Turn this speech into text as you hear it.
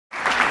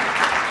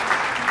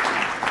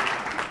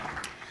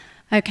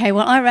Okay,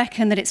 well, I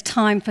reckon that it's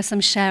time for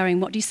some sharing.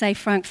 What do you say,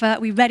 Frankfurt? Are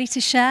we ready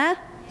to share?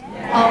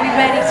 Yeah. Are we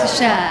ready to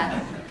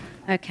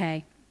share?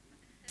 Okay.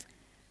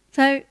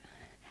 So,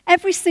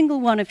 every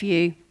single one of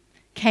you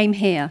came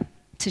here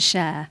to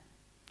share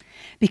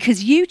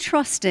because you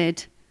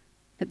trusted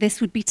that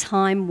this would be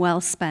time well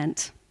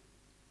spent.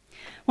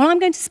 Well, I'm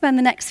going to spend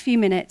the next few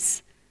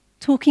minutes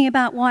talking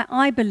about why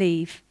I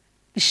believe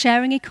the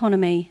sharing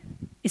economy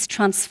is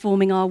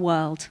transforming our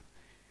world,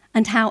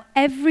 and how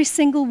every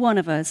single one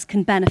of us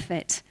can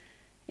benefit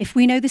if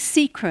we know the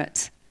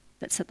secret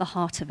that's at the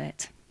heart of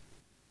it.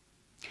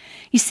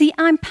 You see,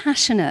 I'm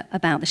passionate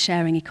about the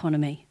sharing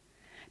economy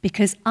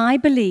because I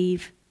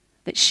believe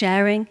that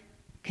sharing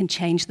can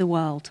change the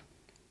world.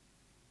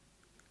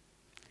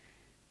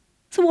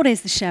 So what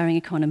is the sharing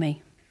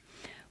economy?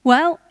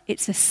 Well,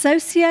 it's a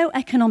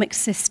socio-economic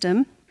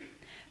system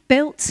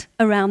built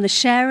around the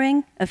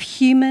sharing of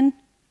human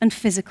and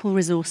physical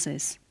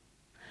resources,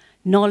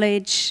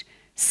 knowledge,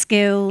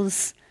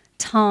 skills,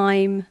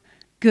 time,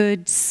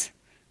 goods,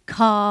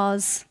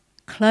 cars,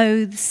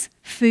 clothes,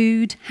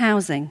 food,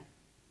 housing.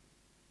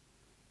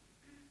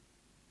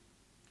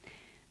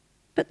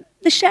 But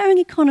the sharing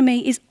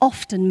economy is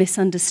often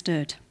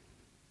misunderstood.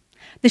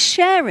 The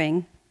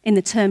sharing, in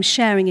the term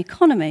sharing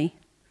economy,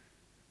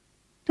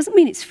 doesn't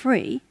mean it's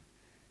free.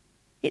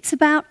 It's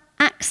about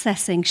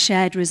accessing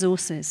shared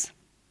resources.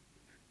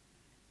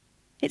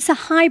 It's a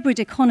hybrid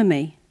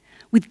economy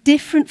with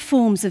different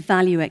forms of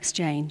value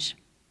exchange.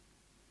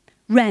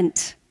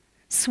 Rent,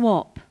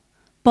 swap,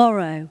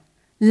 borrow,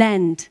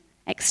 lend,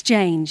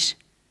 exchange,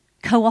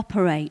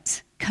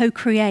 cooperate,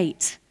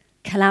 co-create,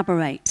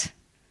 collaborate.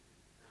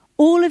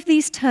 All of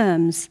these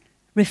terms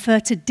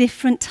refer to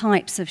different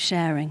types of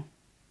sharing.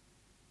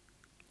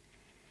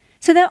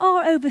 So there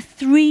are over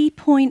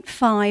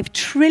 £3.5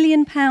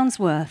 trillion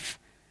worth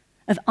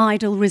of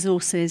idle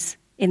resources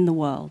in the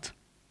world.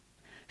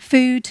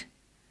 Food,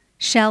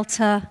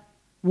 shelter,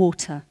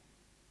 water.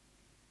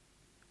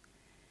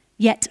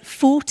 Yet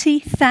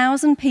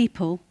 40,000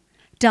 people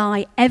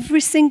die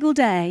every single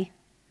day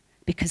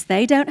because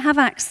they don't have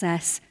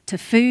access to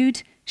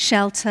food,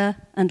 shelter,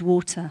 and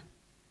water.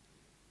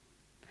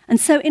 And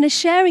so in a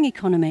sharing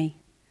economy,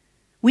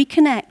 we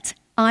connect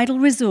idle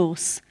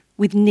resource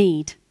with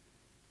need,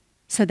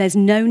 so there's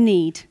no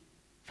need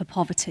for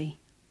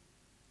poverty.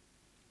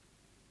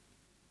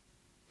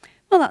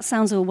 Well, that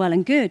sounds all well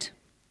and good,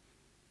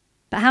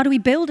 but how do we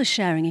build a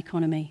sharing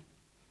economy?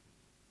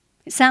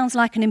 It sounds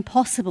like an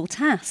impossible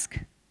task.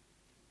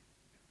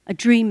 A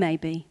dream,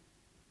 maybe.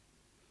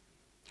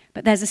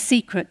 But there's a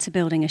secret to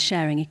building a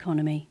sharing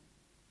economy.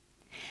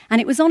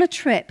 And it was on a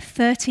trip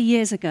 30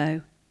 years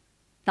ago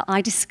that I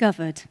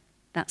discovered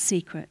that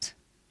secret.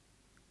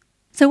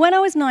 So when I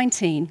was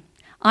 19,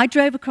 I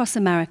drove across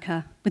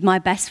America with my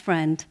best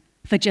friend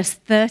for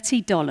just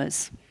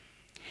 $30.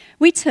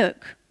 We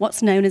took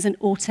what's known as an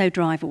auto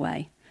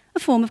drive-away, a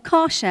form of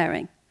car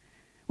sharing,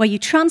 where you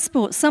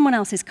transport someone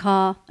else's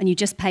car and you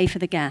just pay for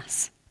the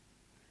gas.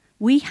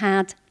 We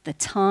had the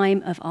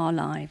time of our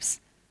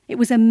lives. It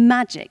was a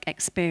magic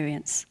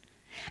experience,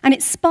 and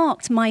it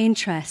sparked my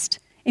interest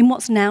in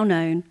what's now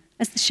known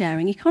as the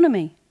sharing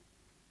economy.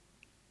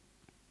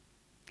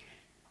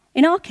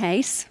 In our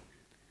case,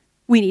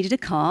 we needed a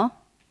car,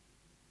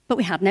 but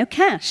we had no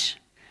cash,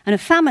 and a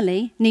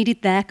family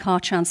needed their car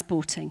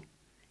transporting.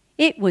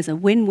 It was a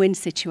win-win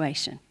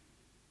situation.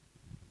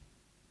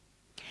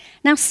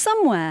 Now,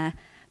 somewhere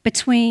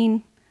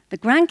between the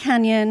Grand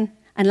Canyon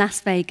and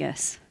Las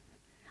Vegas,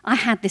 I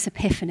had this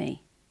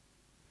epiphany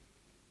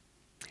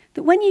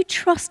that when you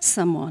trust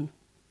someone,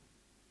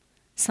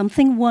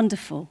 something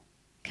wonderful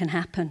can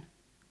happen.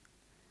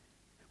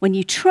 When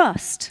you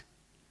trust,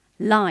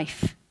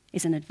 life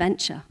is an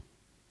adventure.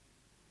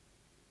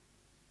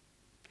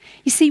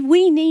 You see,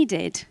 we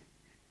needed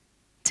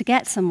to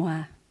get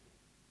somewhere,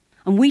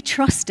 and we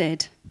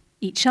trusted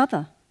each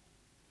other.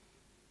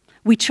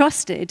 We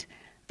trusted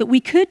that we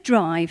could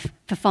drive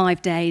for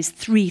 5 days,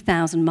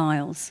 3,000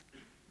 miles.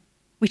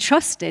 We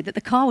trusted that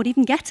the car would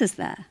even get us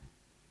there.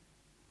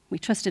 We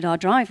trusted our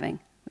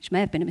driving, which may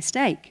have been a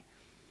mistake.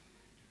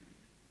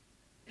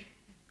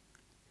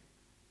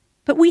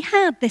 But we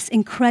had this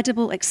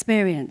incredible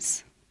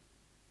experience.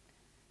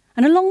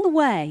 And along the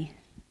way,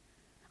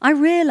 I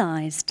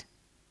realized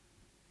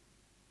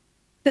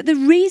that the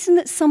reason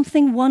that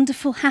something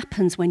wonderful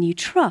happens when you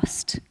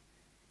trust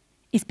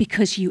is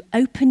because you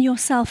open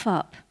yourself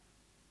up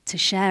to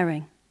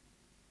sharing.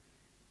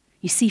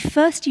 You see,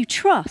 first you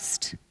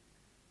trust,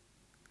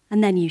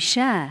 and then you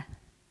share.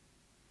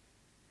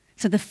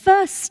 So the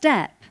first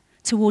step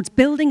towards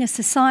building a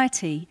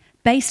society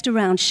based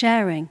around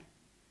sharing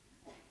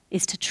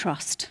is to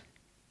trust.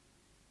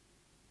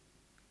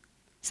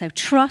 So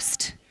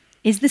trust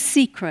is the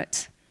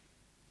secret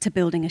to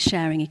building a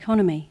sharing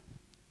economy.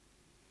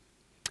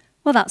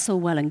 Well, that's all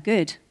well and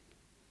good.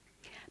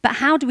 But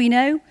how do we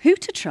know who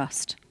to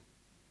trust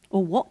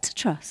or what to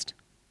trust?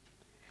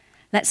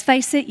 Let's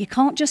face it, you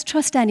can't just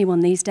trust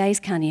anyone these days,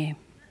 can you?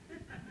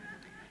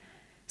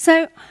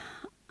 So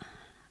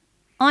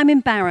I'm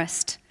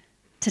embarrassed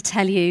to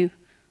tell you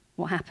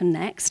what happened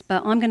next,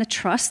 but I'm going to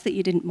trust that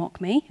you didn't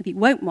mock me, that you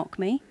won't mock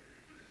me.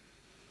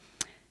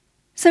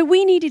 So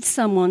we needed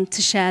someone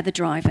to share the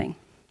driving.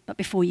 But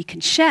before you can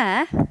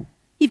share,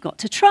 you've got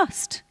to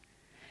trust.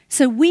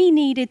 So we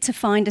needed to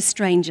find a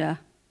stranger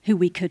who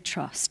we could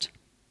trust.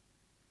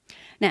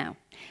 Now,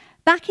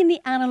 back in the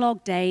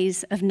analog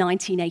days of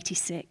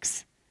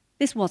 1986,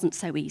 this wasn't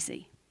so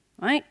easy,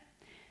 right?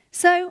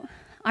 So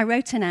I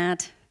wrote an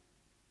ad,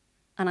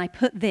 and I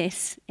put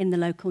this in the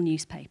local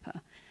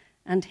newspaper.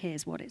 And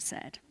here's what it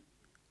said.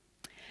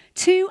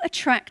 2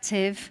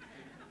 attractive,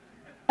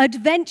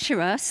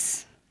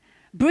 adventurous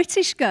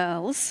British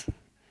girls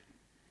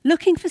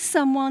looking for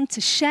someone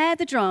to share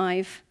the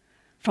drive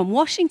from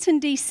Washington,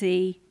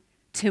 D.C.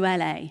 to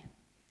LA.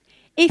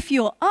 If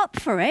you're up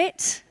for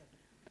it,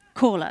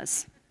 call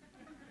us.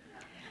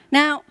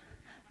 Now,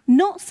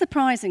 not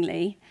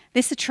surprisingly,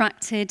 this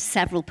attracted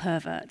several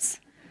perverts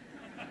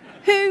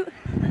who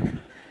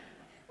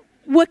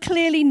were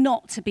clearly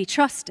not to be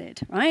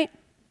trusted, right?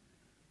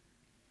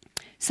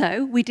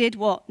 So we did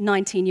what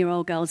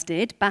 19-year-old girls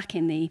did back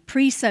in the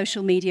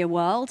pre-social media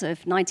world of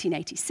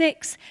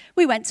 1986.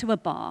 We went to a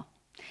bar.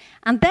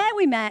 And there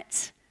we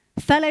met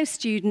fellow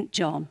student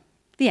John,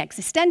 the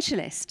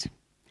existentialist.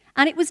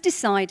 And it was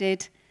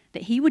decided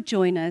that he would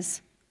join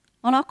us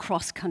on our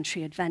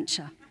cross-country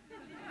adventure.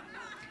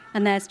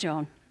 And there's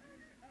John.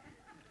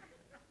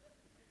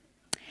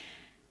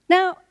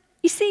 Now,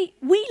 you see,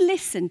 we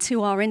listen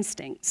to our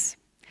instincts.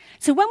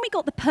 So when we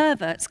got the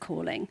perverts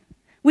calling,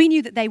 we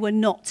knew that they were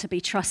not to be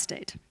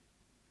trusted.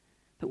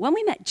 But when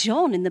we met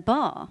John in the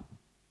bar,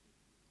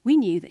 we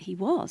knew that he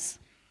was.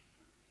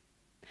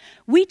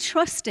 We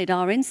trusted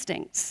our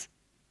instincts.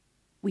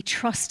 We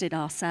trusted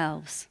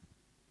ourselves.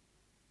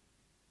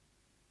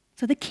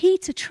 So the key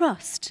to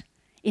trust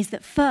is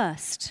that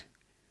first,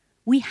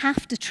 we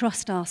have to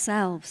trust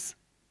ourselves.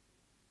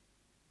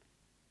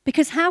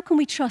 Because how can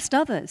we trust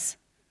others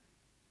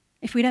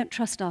if we don't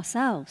trust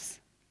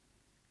ourselves?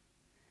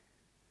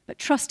 But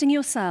trusting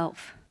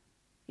yourself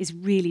is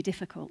really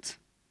difficult,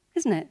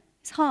 isn't it?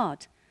 It's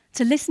hard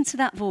to listen to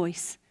that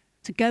voice,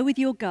 to go with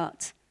your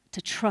gut,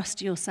 to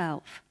trust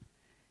yourself.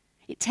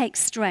 It takes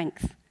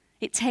strength.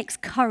 It takes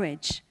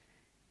courage.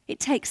 It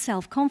takes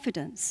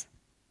self-confidence.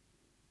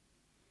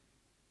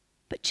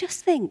 But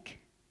just think,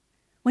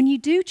 when you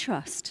do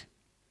trust,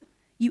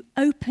 you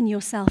open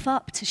yourself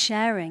up to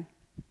sharing.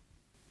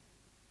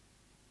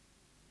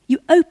 You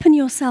open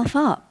yourself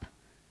up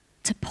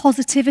to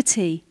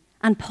positivity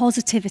and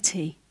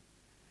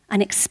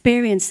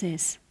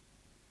experiences.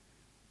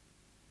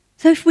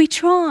 So if we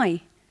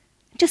try,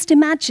 just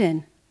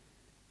imagine,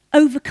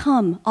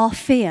 overcome our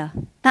fear,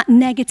 that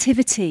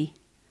negativity,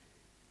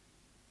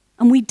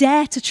 and we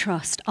dare to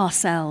trust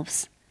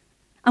ourselves,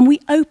 and we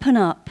open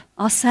up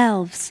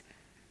ourselves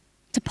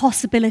to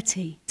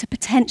possibility, to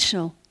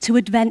potential, to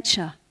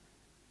adventure,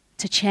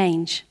 to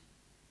change.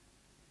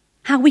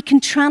 How we can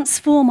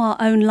transform our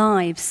own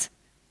lives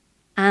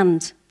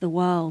and the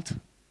world.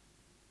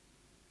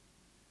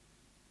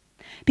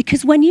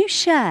 Because when you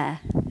share,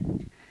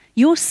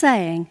 you're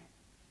saying,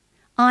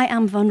 I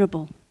am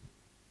vulnerable.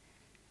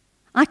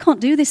 I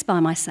can't do this by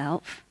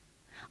myself.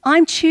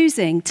 I'm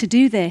choosing to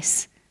do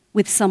this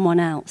with someone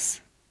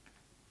else.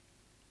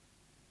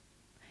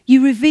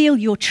 You reveal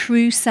your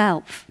true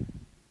self.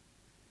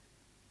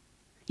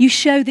 You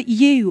show that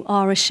you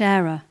are a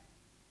sharer.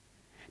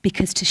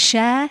 Because to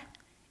share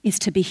is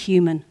to be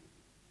human.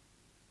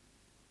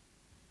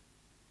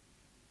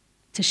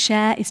 To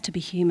share is to be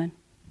human.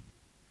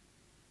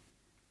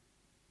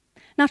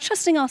 Now,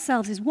 trusting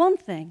ourselves is one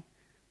thing,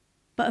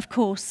 but of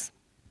course,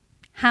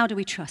 how do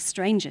we trust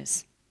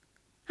strangers?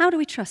 How do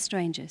we trust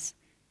strangers?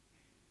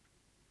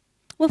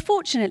 Well,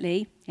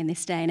 fortunately, in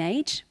this day and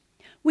age,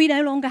 we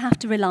no longer have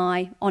to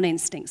rely on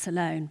instincts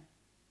alone.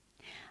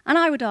 And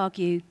I would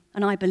argue,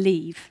 and I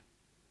believe,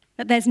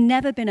 that there's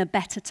never been a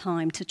better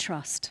time to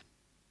trust.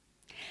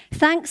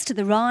 Thanks to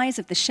the rise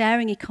of the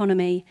sharing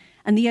economy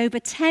and the over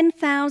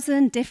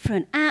 10,000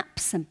 different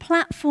apps and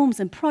platforms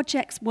and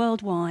projects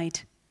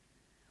worldwide,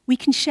 we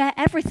can share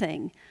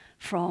everything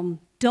from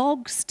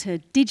dogs to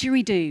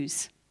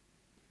didgeridoos.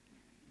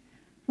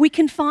 We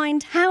can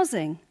find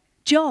housing,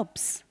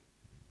 jobs,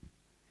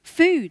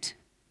 food,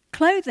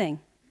 clothing.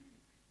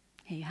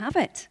 Here you have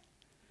it.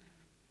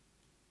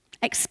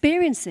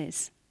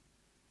 Experiences.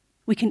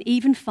 We can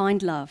even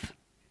find love.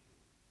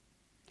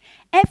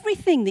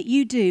 Everything that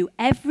you do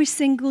every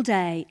single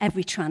day,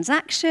 every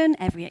transaction,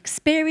 every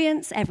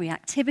experience, every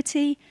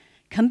activity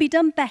can be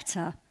done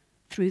better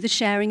through the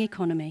sharing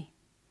economy.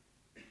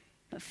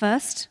 But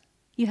first,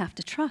 you have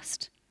to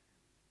trust.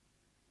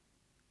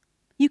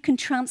 You can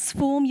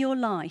transform your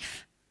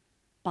life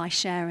by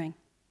sharing.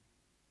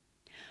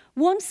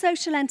 One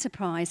social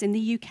enterprise in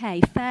the UK,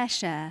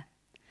 FareShare,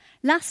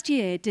 last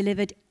year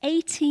delivered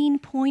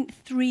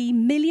 18.3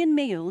 million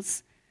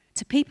meals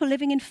to people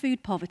living in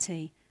food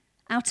poverty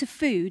out of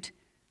food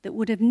that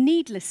would have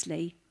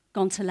needlessly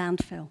gone to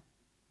landfill.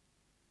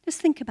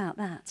 Just think about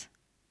that.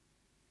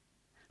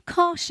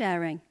 Car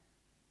sharing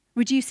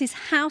reduces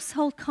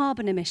household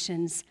carbon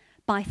emissions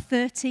by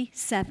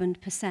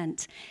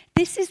 37%.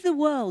 This is the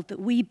world that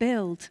we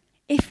build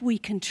if we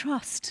can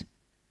trust.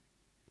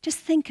 Just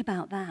think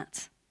about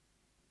that.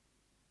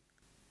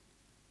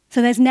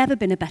 So there's never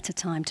been a better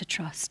time to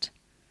trust.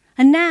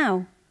 And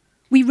now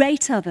we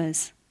rate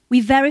others.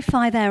 We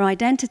verify their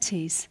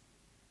identities.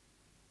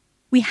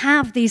 We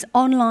have these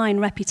online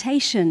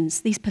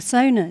reputations, these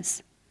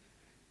personas.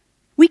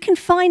 We can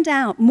find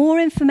out more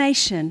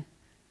information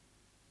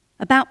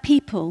about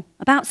people,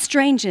 about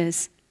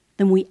strangers,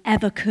 than we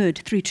ever could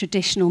through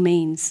traditional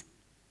means.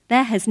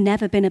 There has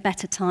never been a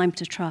better time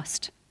to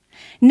trust.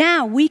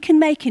 Now we can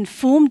make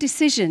informed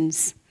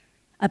decisions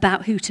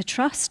about who to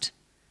trust.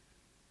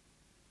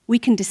 We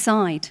can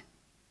decide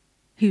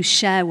who's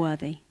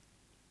share-worthy.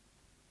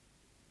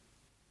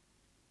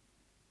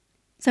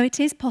 So it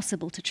is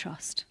possible to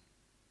trust.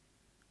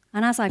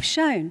 And as I've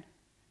shown,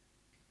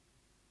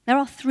 there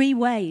are 3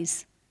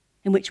 ways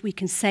in which we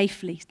can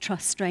safely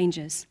trust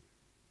strangers.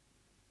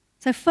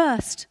 So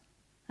first,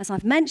 as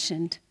I've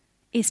mentioned,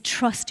 is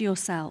trust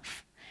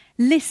yourself.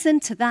 Listen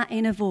to that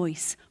inner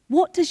voice.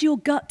 What does your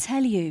gut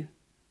tell you?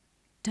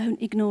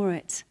 Don't ignore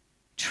it.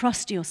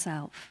 Trust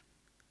yourself.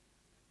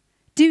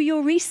 Do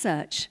your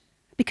research,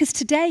 because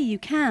today you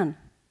can.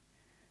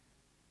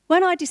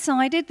 When I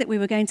decided that we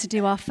were going to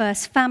do our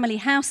first family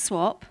house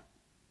swap,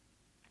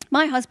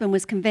 my husband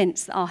was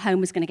convinced that our home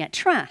was going to get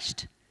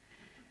trashed.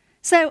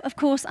 So, of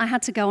course, I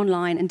had to go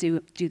online and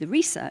do the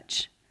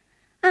research.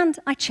 And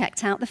I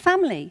checked out the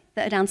family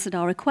that had answered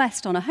our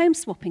request on a home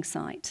swapping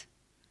site.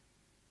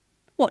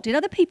 What did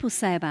other people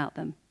say about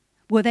them?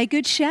 Were they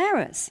good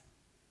sharers?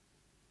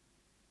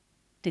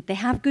 Did they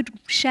have good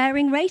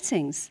sharing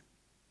ratings?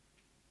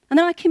 And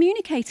then I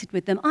communicated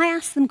with them. I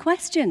asked them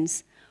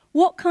questions.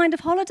 What kind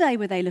of holiday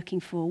were they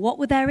looking for? What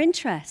were their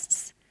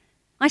interests?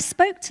 I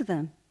spoke to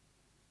them.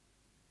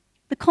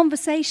 The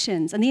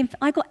conversations, and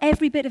I got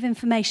every bit of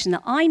information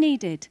that I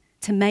needed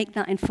to make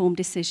that informed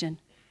decision.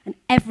 And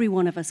every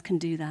one of us can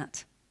do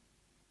that.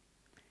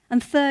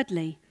 And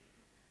thirdly,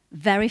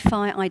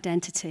 verify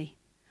identity.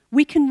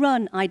 We can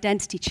run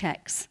identity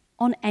checks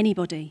on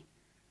anybody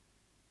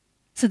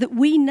so that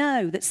we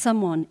know that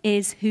someone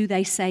is who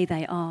they say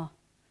they are.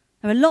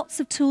 There are lots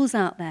of tools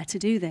out there to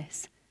do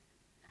this.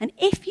 And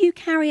if you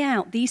carry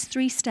out these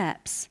 3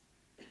 steps,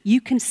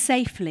 you can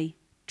safely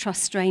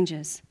trust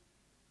strangers.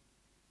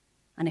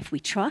 And if we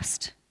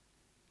trust,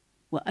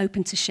 we're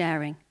open to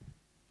sharing,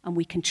 and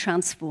we can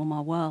transform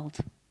our world.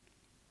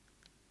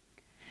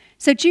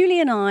 So Julie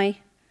and I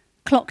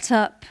clocked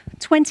up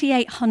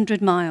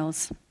 2,800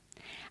 miles,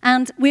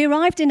 and we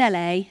arrived in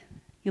LA,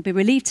 you'll be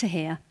relieved to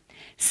hear,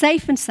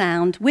 safe and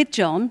sound with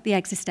John, the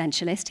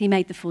existentialist. He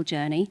made the full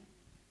journey,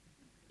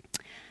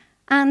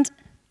 and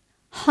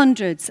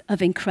hundreds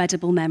of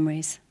incredible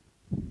memories.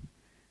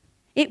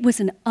 It was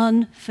an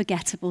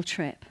unforgettable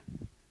trip.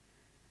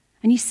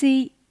 And you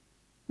see,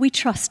 we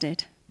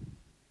trusted.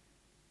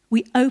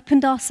 We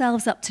opened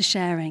ourselves up to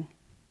sharing.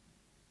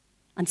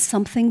 And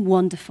something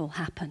wonderful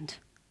happened.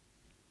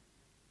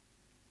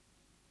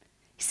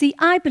 See,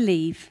 I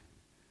believe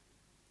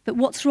that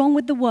what's wrong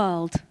with the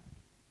world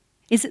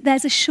is that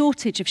there's a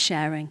shortage of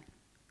sharing.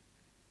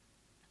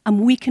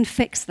 And we can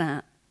fix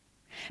that.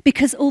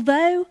 Because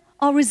although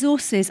our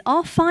resources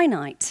are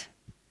finite,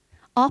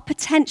 our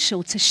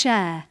potential to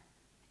share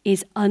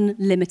is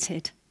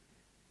unlimited.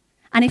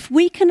 And if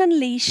we can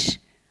unleash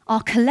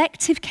our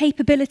collective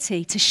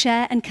capability to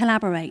share and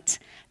collaborate,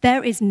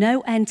 there is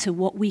no end to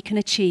what we can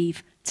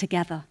achieve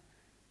together.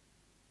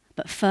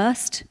 But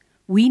first,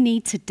 we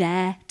need to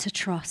dare to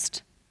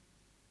trust.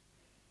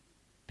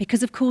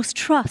 Because, of course,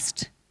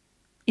 trust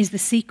is the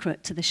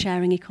secret to the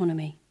sharing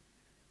economy.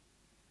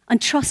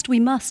 And trust we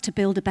must to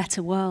build a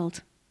better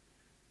world.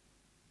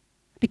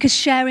 Because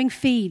sharing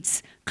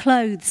feeds,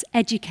 clothes,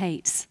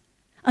 educates.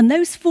 And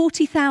those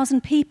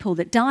 40,000 people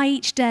that die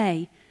each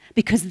day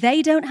because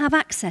they don't have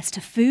access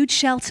to food,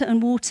 shelter,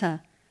 and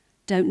water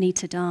don't need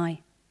to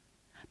die.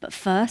 But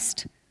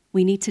first,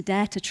 we need to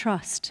dare to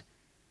trust.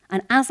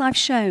 And as I've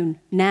shown,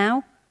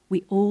 now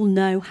we all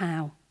know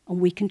how, and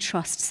we can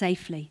trust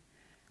safely.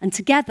 And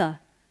together,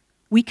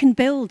 we can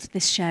build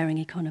this sharing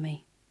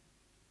economy.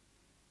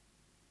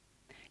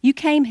 You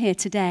came here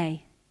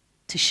today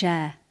to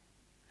share.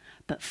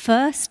 But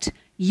first,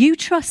 you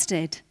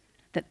trusted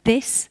that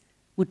this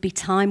would be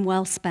time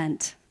well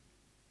spent.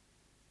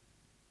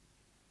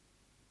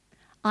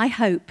 I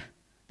hope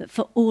that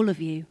for all of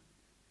you,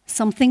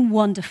 something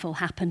wonderful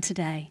happened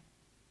today.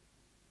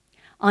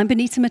 I'm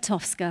Benita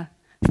Matofska.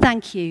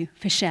 Thank you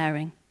for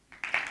sharing.